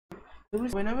So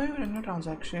whenever you run a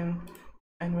transaction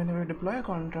and whenever you deploy a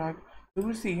contract, you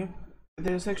will see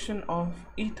there's a section of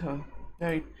ether,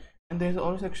 right? And there's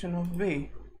also a section of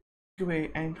Wei,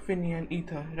 GWei and Finny and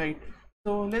ether, right?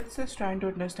 So let's just try to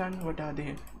understand what are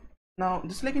they. Now,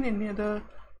 just like in any other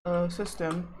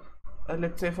system,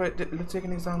 let's take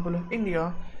an example of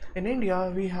India. In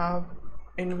India, we have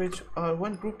in which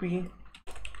one rupee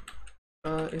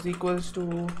is equals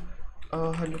to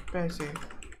 100 paise,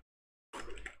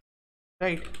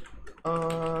 right?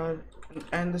 uh,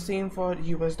 and the same for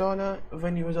US dollar,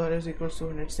 when US dollar is equals to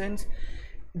 100 cents.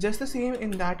 Just the same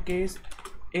in that case.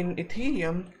 In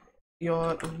Ethereum,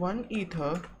 your one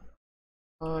ether,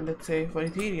 let's say for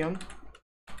Ethereum,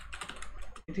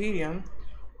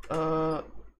 uh,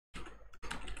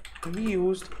 we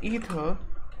used ether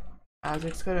as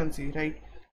its currency, right?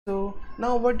 So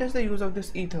now what does the use of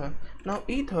this ether? Now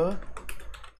ether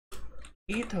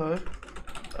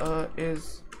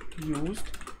is used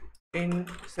in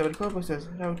several purposes,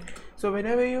 right? So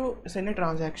whenever you send a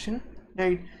transaction,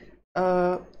 right,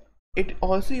 uh, it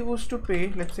also used to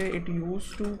pay, let's say it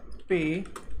used to pay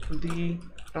the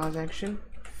transaction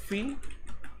fee,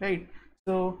 right?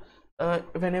 So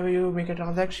whenever you make a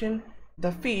transaction,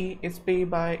 the fee is paid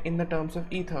by in the terms of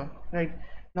ether, right?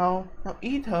 Now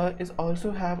ether is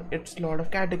also have its lot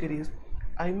of categories.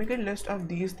 I make a list of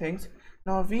these things.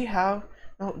 Now we have,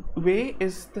 now Wei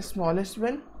is the smallest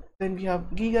one, then we have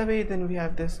GWei, then we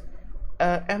have this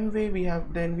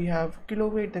MWei, then we have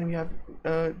kiloweight, then we have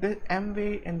the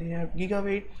MWei, and then we have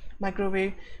gigaweight,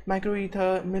 microweight,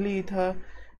 microether, milliether,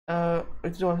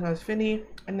 which is also known as Finny,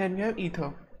 and then we have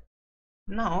ether.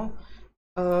 Now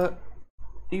uh,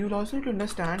 you'll also need to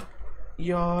understand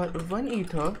your one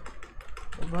ether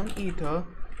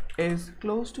is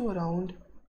close to around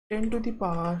 10 to the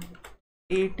power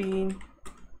 18,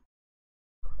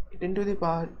 10 to the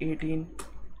power 18,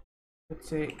 let's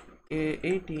say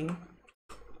 18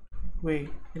 Wei,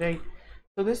 right?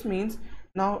 So this means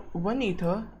now one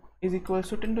ether is equals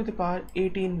to 10 to the power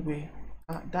 18 Wei.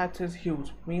 That is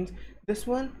huge. Means this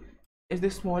one is the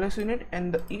smallest unit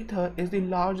and the ether is the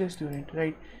largest unit,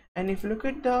 right? And if you look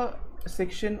at the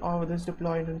section of this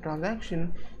deployed and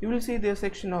transaction, you will see the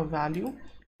section of value.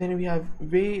 Then we have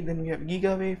Wei, then we have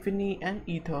gigawei, Finny, and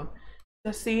ether,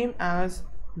 the same as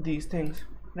these things,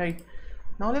 right?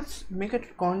 Now let's make a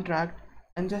contract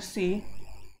and just see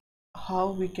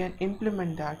how we can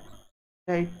implement that,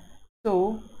 right?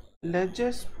 So let's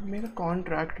just make a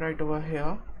contract right over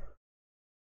here.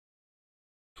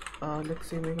 Let's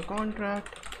say make a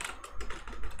contract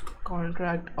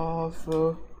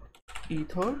of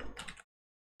ether,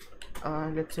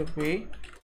 let's say Wei,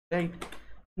 right?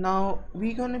 Now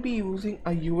we're gonna be using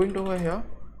a event over here,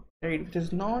 right, which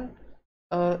is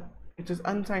which is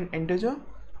unsigned integer,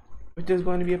 which is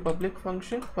going to be a public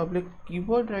function, public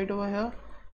keyword right over here.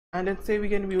 And let's say we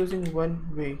can be using one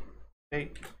Wei,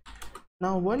 right?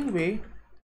 Now one Wei,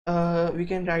 we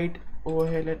can write over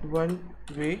here let one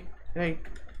Wei, right?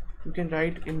 We can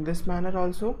write in this manner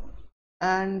also,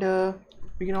 and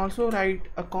we can also write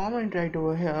a comment right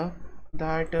over here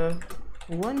that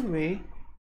one Wei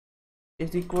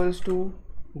is equals to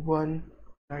one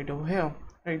right over here,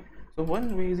 right? So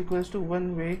one Wei is equals to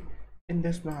one Wei in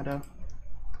this manner.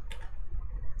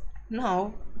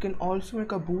 Now we can also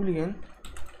make a boolean.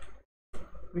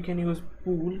 We can use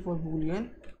bool for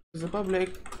boolean. This is a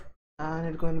public and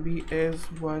it's going to be is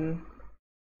one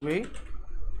Wei.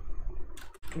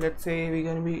 Let's say we're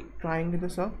going to be trying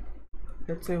this up.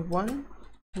 Let's say one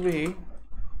Wei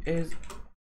is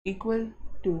equal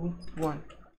to 1.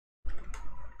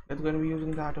 That's going to be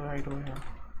using that right over here,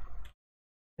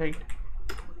 right?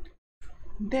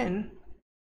 Then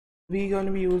we're going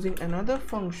to be using another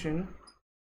function.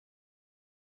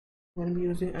 We're going to be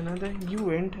using another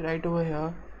event right over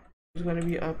here. It's going to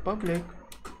be a public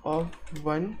of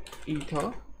one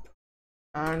ether,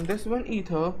 and this one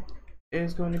ether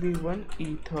is going to be one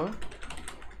ether,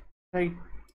 right?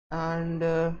 And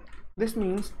this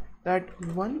means that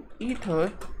one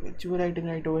ether, which we're writing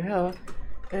right over here,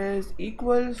 is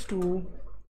equals to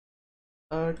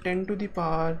 10 to the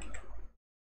power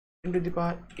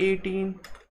 18,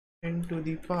 10 to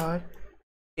the power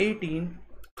 18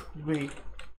 Wei,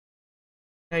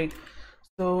 right?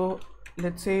 So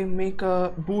let's say make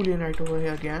a boolean right over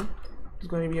here again. It's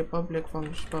going to be a public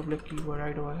function, public keyword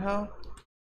right over here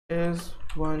is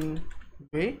one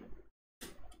Wei.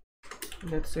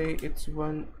 Let's say it's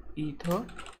one ether.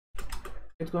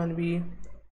 It's going to be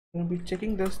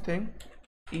checking this thing,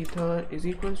 ether is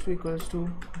equals to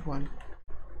 1,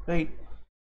 right?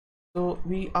 So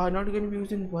we are not going to be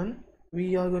using 1,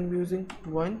 we are going to be using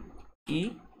 1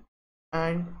 e,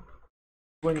 and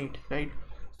 18, right?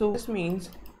 So this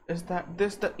means is that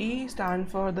this the E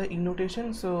stand for the E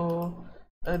notation. So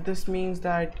this means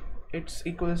that it's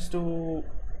equals to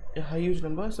a huge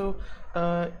number. So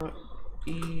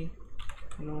E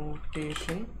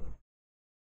notation,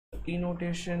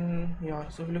 yeah.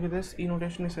 So if you look at this, E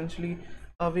notation essentially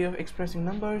a way of expressing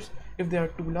numbers if they are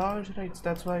too large, right? So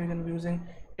that's why we're going to be using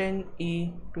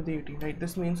 10e to the 18, right?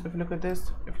 This means if you look at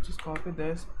this, if you just copy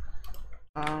this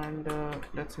and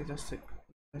let's say just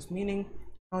this meaning,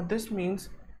 now this means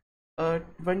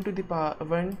 1 to the power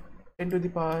 1 10 to the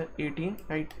power 18,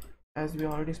 right? As we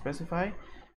already specify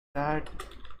that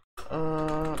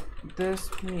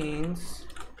this means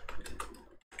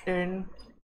 10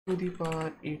 to the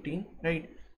power 18, right?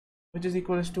 Which is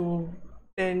equals to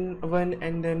 10 1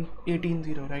 and then 18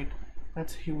 0, right?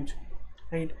 That's huge,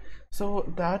 right? So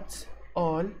that's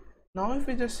all. Now if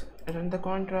we just run the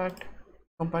contract,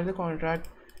 compile the contract,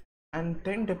 and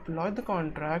then deploy the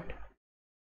contract,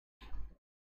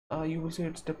 you will see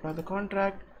it's deploy the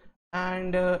contract,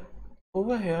 and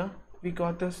over here we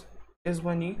got this is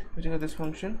 1 ETH, which is this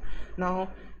function. Now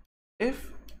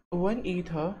if 1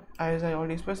 ether, as I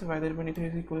already specified that 1 ether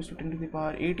is equals to 10 to the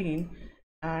power 18,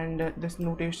 and this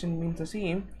notation means the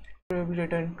same, we will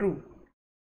return true.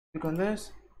 Click on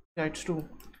this, yeah, it's true.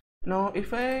 Now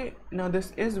if I now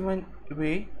this is one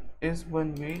way, this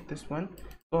one,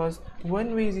 because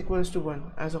 1 way is equals to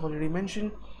 1, as I already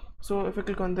mentioned. So if I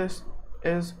click on this,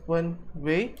 is 1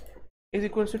 way is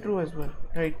equals to true as well,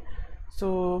 right?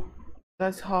 So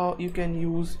that's how you can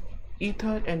use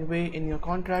ether and way in your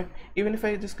contract. Even if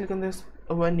I just click on this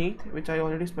 1 ETH, which I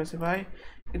already specify,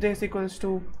 it is equals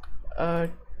to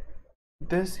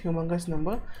this humongous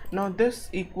number. Now this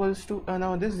equals to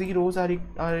now this zeros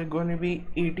are going to be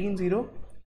 18 0.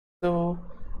 So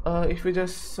if we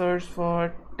just search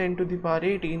for 10 to the power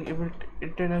 18, it will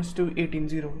return us to 18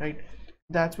 0, right?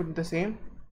 That's what the same.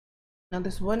 Now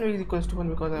this 1 way is equals to 1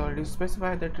 because I already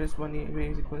specified that this 1 way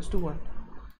is equals to 1.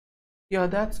 Yeah,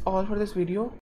 that's all for this video.